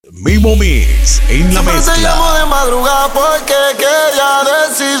MimoMix en la mezcla. Te llamo de madrugada porque quería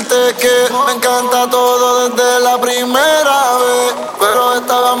decirte que me encanta todo desde la primera vez, pero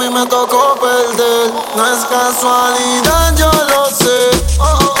esta vez a mí me tocó perder. No es casualidad, yo lo sé.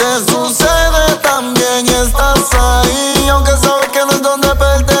 ¿Qué sucede? También estás ahí, aunque sabes que no es donde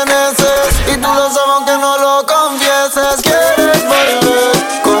perteneces, y tú lo sabes aunque no lo confieses. Quieres volver,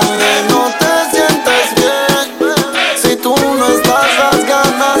 con él no te sientes bien. Si tú no estás, las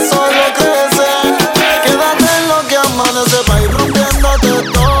ganas solo crecen. Quédate en lo que amanece pa' ir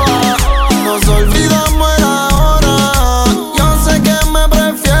rompiéndote toda. Nos olvidamos el ahora. Yo sé que me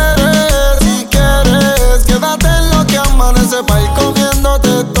prefieres. Si quieres, quédate en lo que amanece pa' ir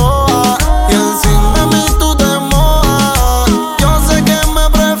comiéndote toda. Y encima de mí tú te mojas. Yo sé que me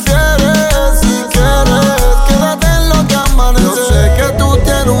prefieres. Si quieres, quédate en lo que amanece. Yo sé que tú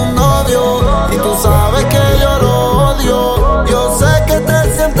tienes un novio y tú sabes que yo lo odio. Yo sé que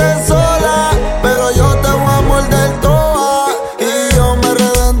te sientes sola, pero yo te voy a morder toda. Y yo me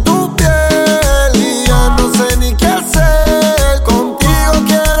enredé en tu piel y ya no sé ni qué hacer. Contigo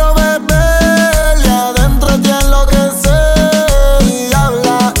quiero beber y adentro te enloquecer. Y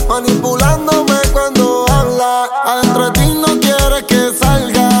habla, manipulándome cuando habla. Adentro de ti no quieres que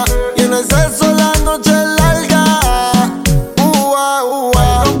salga, y en el sexo la noche es larga.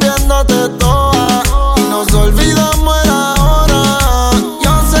 Rompiéndote toda y nos olvidamos el ahora.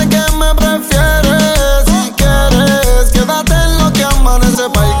 Yo sé que me prefieres. Si quieres, quédate en lo que amanece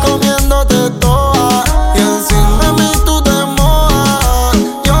pa' ir comiéndote toda. Y encima de mí tú te mojas.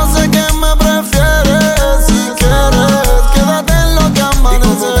 Yo sé que me prefieres. Si quieres, quédate en lo que amanece. Y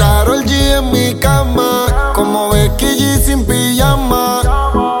como Karol G en mi cama, como Becky G sin pijama.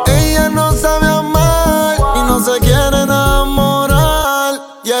 Ella no sabe amar y no se quiere enamorar.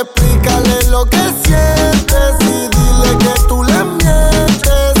 Y explícale lo que sientes y dile que tú le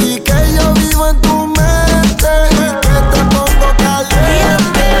mientes y que yo vivo en tu mente y que te pongo caliente. Ya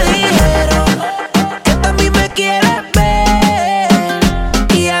me dijeron que también me quieres ver,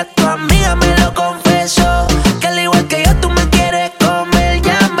 y a tu amiga me lo confesó, que al igual que yo tú me quieres comer.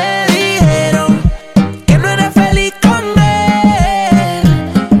 Ya me dijeron que no eres feliz con él.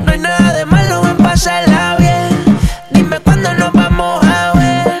 No hay nada de malo en pasarla bien. Dime cuándo nos vamos a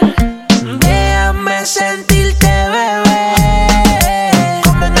ver. Déjame sentirte, bebé.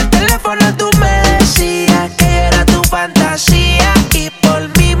 Como en el teléfono tú me decías que yo era tu fantasía y por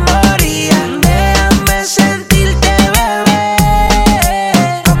mí moría. Déjame sentirte, bebé.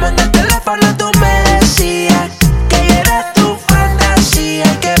 Como en el teléfono tú me decías que yo era tu fantasía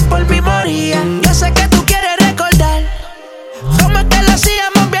y que por mí moría. Yo sé que tú quieres recordar cómo es que lo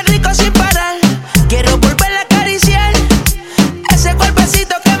hacíamos bien rico sin parar. Quiero volver a acariciar ese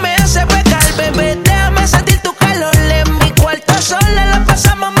cuerpecito que me hace pecar, bebé. Déjame sentir tu calor en mi cuarto sola. La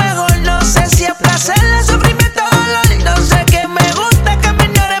pasamos mejor, no sé si es placer, el sufrimiento, dolor. No sé qué me gusta, que me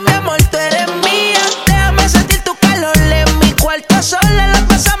ignores, mi amor, tú eres mía. Déjame sentir tu calor en mi cuarto sola. La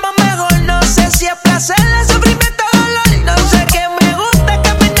pasamos mejor, no sé si es placer, el sufrimiento, dolor. No sé qué me gusta,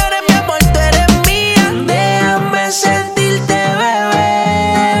 que me ignores, mi amor, tú eres mía. Déjame sentirte,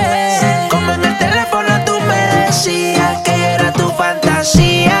 bebé. Como en el teléfono tú me decías que yo era tu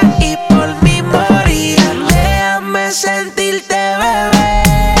fantasía y por mí moría. Déjame sentirte, bebé.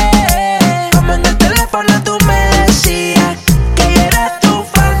 Como en el teléfono tú me decías que yo era tu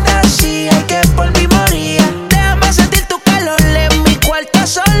fantasía y que por mí moría. Déjame sentir tu calor en mi cuarto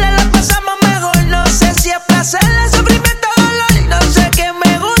sola. La pasamos mejor, no sé si es placer, el sufrimiento, dolor. No sé qué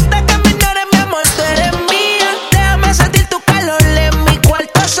me gusta, que me ignores, mi amor, tú eres mía. Déjame sentir tu calor en mi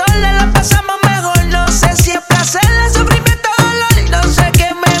cuarto sola. La pasamos mejor, no sé si es placer, el sufrimiento, dolor. No sé qué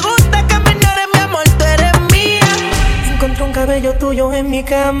me gusta, que me ignores, mi amor, tú eres mía. Encontré un cabello tuyo en mi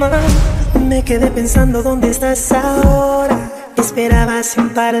cama. Me quedé pensando dónde estás ahora. Te esperaba hace un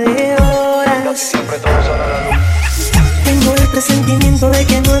par de horas. Tengo el presentimiento de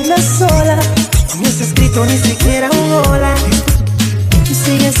que no andas sola. No has escrito ni siquiera un hola.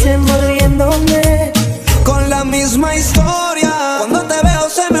 Sigues envolviéndome con la misma historia. Cuando te veo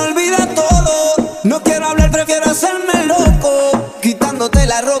se me olvida todo. No quiero hablar, prefiero hacerme loco, quitándote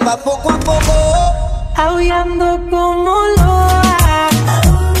la ropa poco a poco, aullando como loa.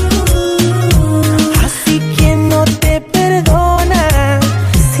 Así que no te perdona.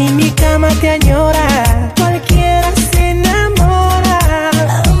 Si mi cama te añora, cualquiera se enamora.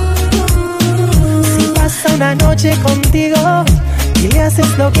 Si pasa una noche contigo y le haces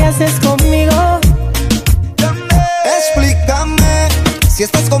lo que haces conmigo, explícame si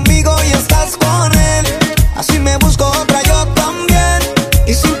estás conmigo y estás con él. Así me busco otra yo también,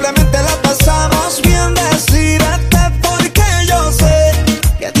 y simplemente la pasamos bien. Decírate porque yo sé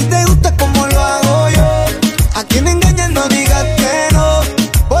que a ti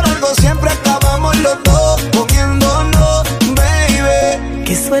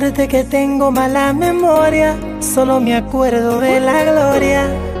que tengo mala memoria, solo me acuerdo de la gloria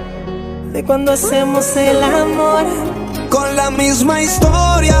de cuando hacemos el amor. Con la misma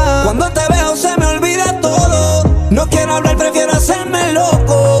historia, cuando te veo se me olvida todo. No quiero hablar, prefiero hacerme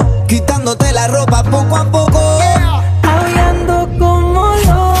loco, quitándote la ropa poco a poco. Aullando como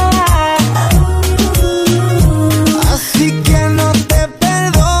loa. Así que no te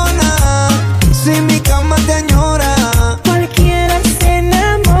perdona si mi cama te añora. Cualquiera se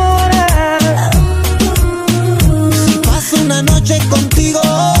enamora. Si paso una noche contigo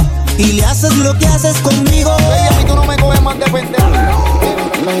y le haces lo que haces conmigo, ella y tú no me coges más de pendejo.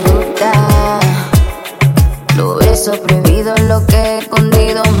 Me gusta, lo beso prohibido, lo que he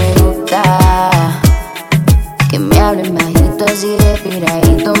escondido me gusta. Que me hablen bajito así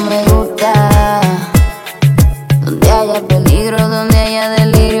respiradito me gusta. Donde haya peligro, donde haya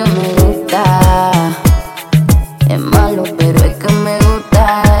delirio me gusta. Es malo pero es que me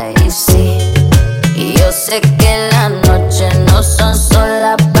gusta y sí. Y yo sé que las noches no son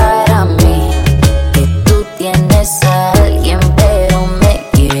solas para mí. Que tú tienes a alguien pero me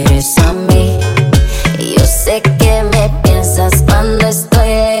quieres a mí. Y yo sé que me piensas cuando estoy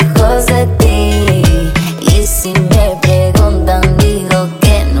lejos de ti. Y si me preguntan digo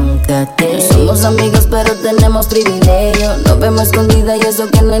que nunca te vi. Somos amigos pero tenemos privilegio. Nos vemos escondidas y eso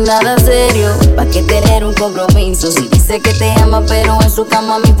que no es nada serio. ¿Pa' qué tener un compromiso? Si dice que te ama pero en su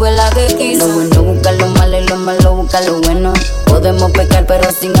cama a mí fue la que quiso. Lo bueno busca lo malo y lo malo busca lo bueno. Podemos pecar pero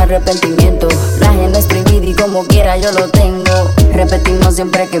sin arrepentimiento. La agenda es prohibida y como quiera yo lo tengo. Repetimos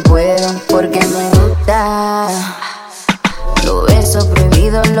siempre que puedo porque me gusta. Lo beso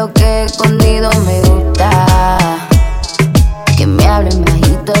prohibido, lo que he escondido me gusta. Que me hablen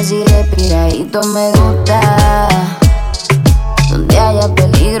bajito así respiradito me gusta. Donde haya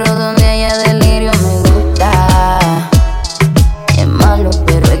peligro, donde haya delirio me gusta. Es malo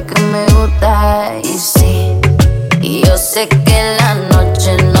pero es que me gusta y sí. Y yo sé que las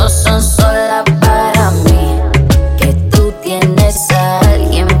noches no son solas para mí. Que tú tienes a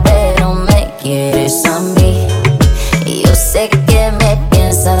alguien pero me quieres a mí. Y yo sé que me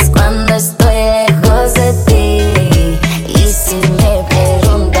piensas cuando estoy lejos de ti. Y si me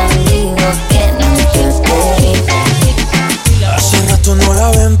preguntan digo que nunca te vi. Hace rato no la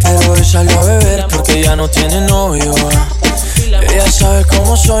ven pero hoy salió a beber porque ya no tiene novio. Ella sabe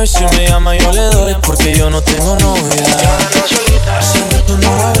cómo soy, si me llama yo le doy porque yo no tengo novia. Hace rato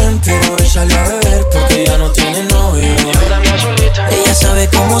no la ven pero hoy salió a beber porque ya no tiene novio. Ella sabe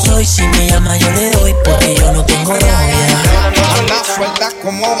cómo soy, si me llama yo le doy porque yo no tengo novia. Anda suelta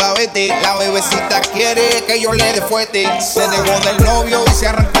como gavete, la bebecita quiere que yo le dé fuerte. Se dejó del novio y se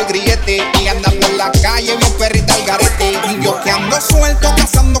arrancó el grillete. Y anda por la calle bien perrita al garete. Y yo que ando suelto,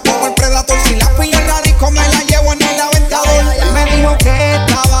 cazando como el predator. Si la pillo en la disco me la llevo en el aventador. Me dijo que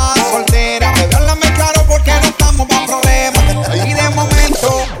estaba soltera, pero háblame claro porque no estamos pa' problemas. Y de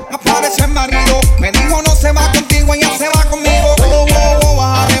momento aparece el marido, me dijo no se va contigo, ella se va conmigo.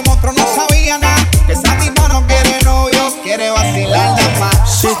 Bajaré monstruo, no sabía nada, que esa tipa no quiere novio, quiere vacilar nada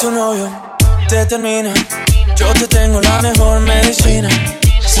más. Si tu novio te termina, yo te tengo la mejor medicina.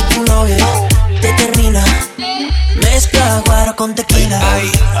 Si tu novio te termina, mezcla guaro con tequila.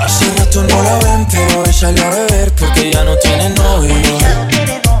 Hace rato no la ven pero hoy salió a beber porque ya no tiene novio.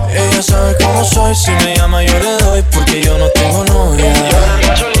 Ella sabe cómo soy, si me llama yo le doy porque yo no tengo novia.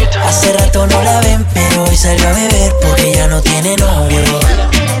 Hace rato no la ven pero hoy salió a beber porque ya no tiene novio.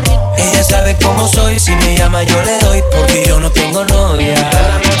 Ella sabe cómo soy, si me llama yo le doy porque yo no tengo novia.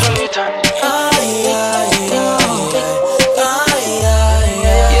 Ay, ay,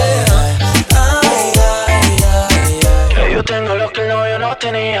 Que yo tengo lo que el novio no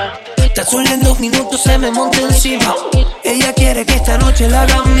tenía. tan solo en 2 minutos se me monta encima. Ella quiere que esta noche la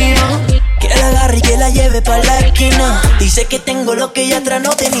haga mía, que la agarre y que la lleve pa' la esquina. Dice que tengo lo que ella atrás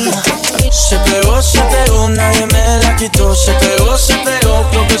no tenía. Se pegó, nadie me la quitó. Se pegó,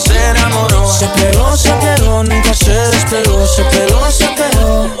 creo que se enamoró. Se pegó, nunca se despegó. Se pegó.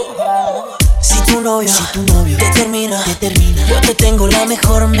 Si tu novio te termina, yo te tengo la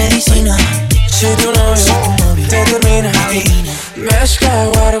mejor medicina. Si tu novio te termina, mezcla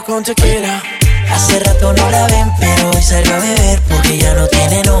guaro con tequila. Hace rato no la ven, pero hoy salió a beber porque ya no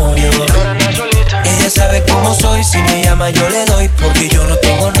tiene novio. Ella sabe cómo soy, si me llama yo le doy porque yo no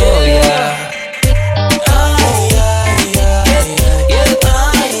tengo novia.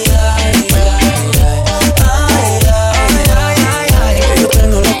 Yo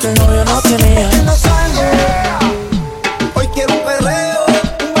tengo lo que el novio no tenía. Hoy quiero un perreo,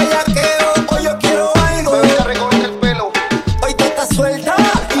 un bellaqueo. Hoy yo quiero algo. Bebé, recógete el pelo. Hoy tú estás suelta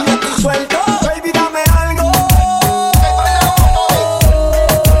y yo estoy suelto. Baby, dame algo.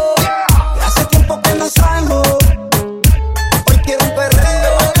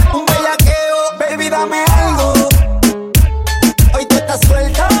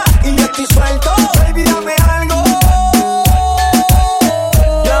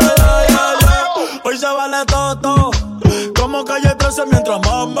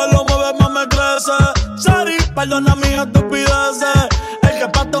 Mientras más me lo mueve, más me crece. Sorry, perdona mis estupideces. El que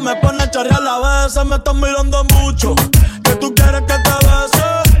pato me pone a charrear a veces. Me estás mirando mucho, que tú quieres que te bese.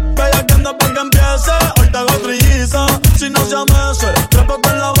 Bella que anda pa' que empiece. Hoy te hago trilliza, si no se amese. Trepo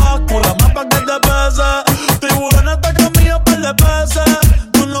con la báscula, más pa' que te pese. Tiburones te conmigo par de peces.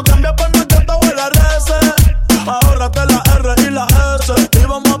 Tú no cambias por más que te huele a reces. Ahórrate la R y la S. Y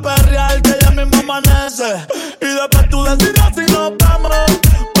vamos a perrear que ya mismo amanece. Y después tú decides si nos vamos.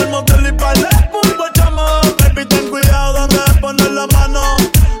 Por motel y par de pulpo echamos. Baby, ten cuidado donde poner la mano.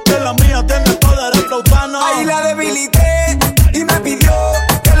 Que la mía tiene poder flotano. Ahí la debilité y me pidió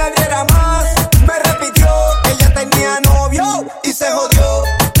que le diera más. Me repitió que ella tenía novio y se jodió.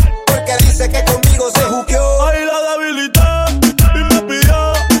 Porque dice que conmigo se juqueó. Ahí la debilité y me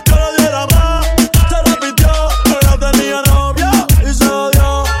pidió que le diera más. Se repitió que ella tenía novio y se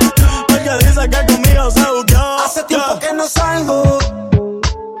jodió. Porque dice que conmigo se juqueó. Hace tiempo que no salgo.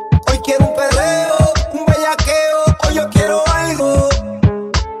 Hoy quiero un perreo, un bellaqueo. Hoy yo quiero algo.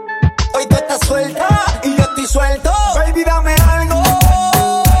 Hoy tú estás suelta y yo estoy suelto. Baby, dame algo.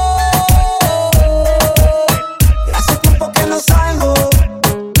 Hace tiempo que no salgo.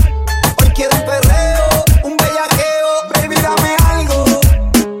 Hoy quiero un perreo, un bellaqueo. Baby, dame algo.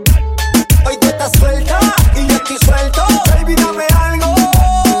 Hoy tú estás suelta y yo estoy suelto. Baby, dame algo.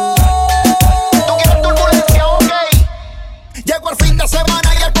 Tú quieres turbulencia, ok. Llegó el fin de semana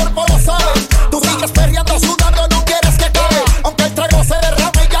y el cuerpo lo sabe. Tú sigues perreando, sudando, no quieres que cae. Aunque el trago se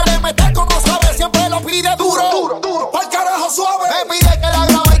derrame, ya le metes como sabe. Siempre lo pide duro, duro, pa'l carajo suave. Me pide que la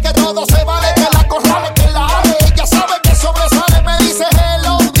grabe y que todo se vale. Que la corrale, que la ave. Ella sabe que sobresale. Me dice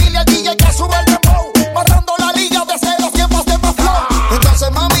hello, dile al DJ que sube el dembow. Matando la liga desde los tiempos de más flow.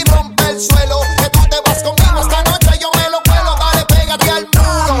 Entonces mami, rompe el suelo. Que tú te vas conmigo esta noche, yo me lo vuelo. Dale, pégate al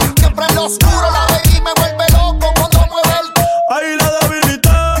muro. Siempre en lo oscuro, la baby me vuelve loco cuando mueve el Ahí la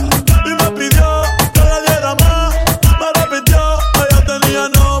debilité y me pidió que le diera más. Me repitió, ella tenía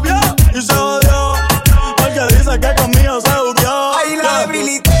novio y se odió. Porque dice que conmigo se jodió. Ahí la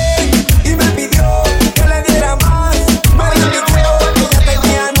debilité y me pidió que le diera más. Me repitió que ella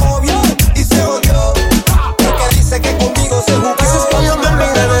tenía novio y se jodió. Porque dice que conmigo se jugó. Dices que yo me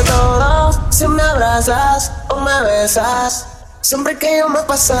olvido de todo. Si me abrazas o me besas. Siempre que yo me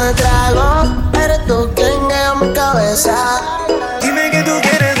paso de trago, eres tú quien lleva mi cabeza. Dime que tú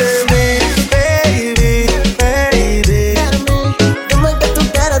quieres de mí, baby, baby. Dime que tú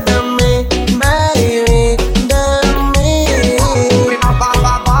quieres de mí, baby, de mí.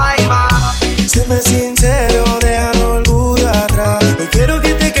 Séme sincero, deja el orgullo atrás. Hoy quiero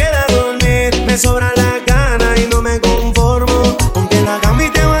que te quedes a dormir. Me sobra la gana y no me conformo. Ponte en la cama y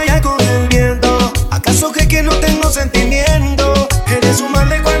te vayas con el viento. ¿Acaso que no tengo sentimiento? Eres un mal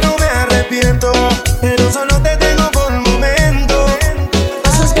de cuando me arrepiento. Pero solo te tengo por momento.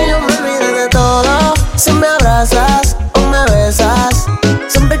 Haces que yo me olvide de todo. Si me abrazas o me besas.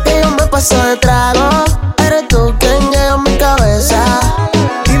 Siempre que yo me paso de trago, eres tú quien lleva mi cabeza.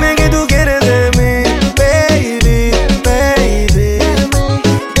 Dime que tú quieres de mí, baby, baby.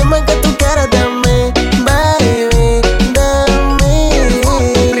 Dime que tú quieres de mí, baby, de mí.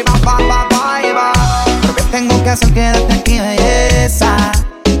 Lo que tengo que hacer, quédate aquí, belleza.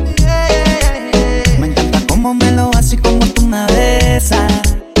 Me encanta cómo me lo haces y cómo tú me besas.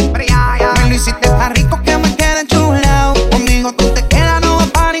 Me lo hiciste tan rico que me quedé chulao. Conmigo tú te quedas, no vas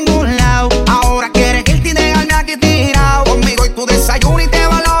pa' ningún lado. Ahora quieres irte y dejarme aquí tirado. Conmigo y tu desayuno y te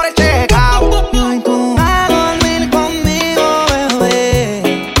valora el checkout. Y tú vas a dormir conmigo,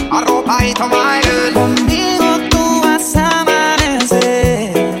 bebé. Arropadito, my girl. Conmigo tú vas a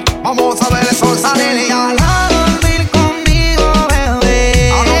amanecer. Vamos a ver el sol salir y ya la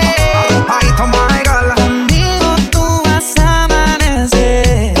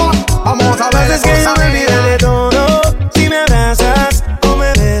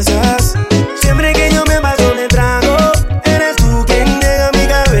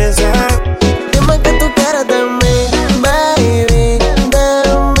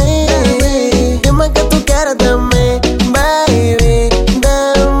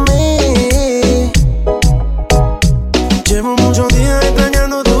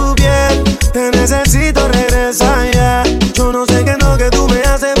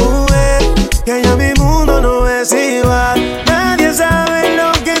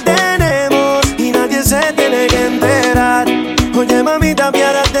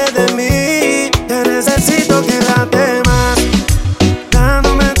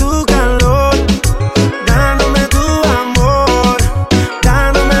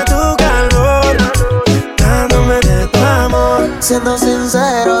Siendo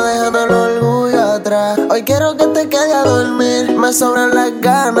sincero, dejando el orgullo atrás. Hoy quiero que te quede a dormir. Me me sobran las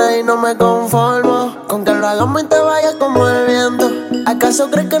ganas y no me conformo con que lo hagamos y te vayas como el viento. ¿Acaso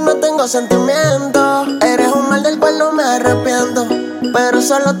crees que no tengo sentimientos? Eres un mal del cual no me arrepiento, pero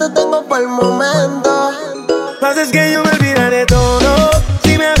solo te tengo por el momento. Haces que yo me olvide de todo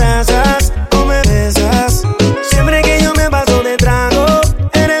si me abrazas o me besas. Siempre que yo me paso de trago,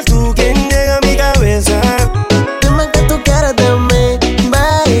 eres tú quien llega a mi cabeza. Dime que tú quieres de mí,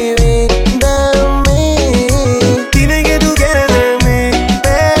 baby, de mí. Dime que tú quieres de mí,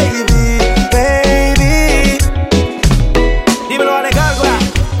 baby. Dímelo, vale, calcula.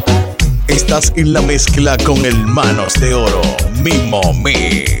 Estás en la mezcla con el Manos de Oro,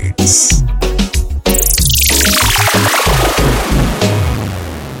 MimoMix.